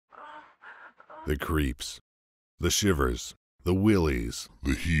The creeps, the shivers, the willies,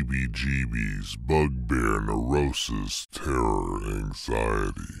 the heebie-jeebies, bugbear, neurosis, terror,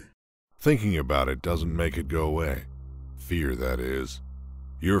 anxiety. Thinking about it doesn't make it go away. Fear, that is.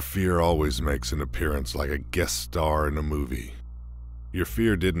 Your fear always makes an appearance like a guest star in a movie. Your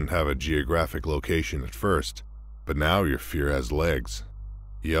fear didn't have a geographic location at first, but now your fear has legs.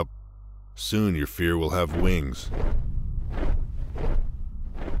 Yep, soon your fear will have wings.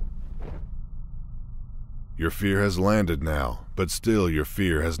 Your fear has landed now, but still your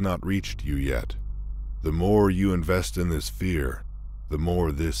fear has not reached you yet. The more you invest in this fear, the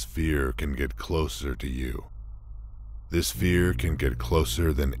more this fear can get closer to you. This fear can get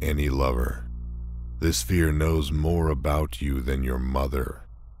closer than any lover. This fear knows more about you than your mother.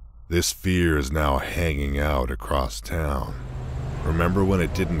 This fear is now hanging out across town. Remember when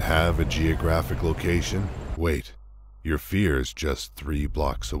it didn't have a geographic location? Wait, your fear is just 3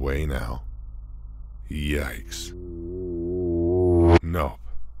 blocks away now. Yikes. Nope,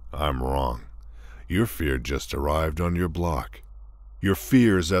 I'm wrong. Your fear just arrived on your block. Your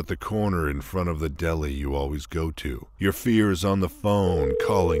fear is at the corner in front of the deli you always go to. Your fear is on the phone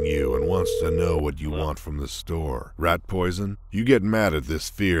calling you and wants to know what you want from the store. Rat poison? You get mad at this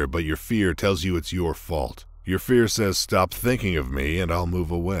fear, but your fear tells you it's your fault. Your fear says, stop thinking of me and I'll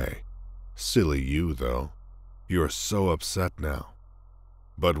move away. Silly you, though. You're so upset now.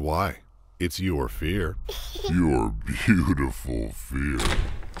 But why? It's your fear. Your beautiful fear.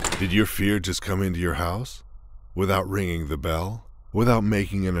 Did your fear just come into your house? Without ringing the bell? Without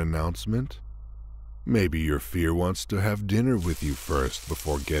making an announcement? Maybe your fear wants to have dinner with you first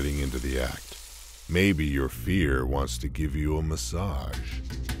before getting into the act. Maybe your fear wants to give you a massage.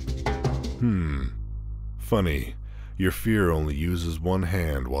 Funny, your fear only uses one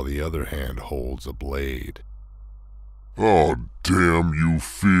hand while the other hand holds a blade. Oh, damn you,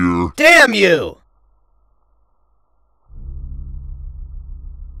 fear! Damn you!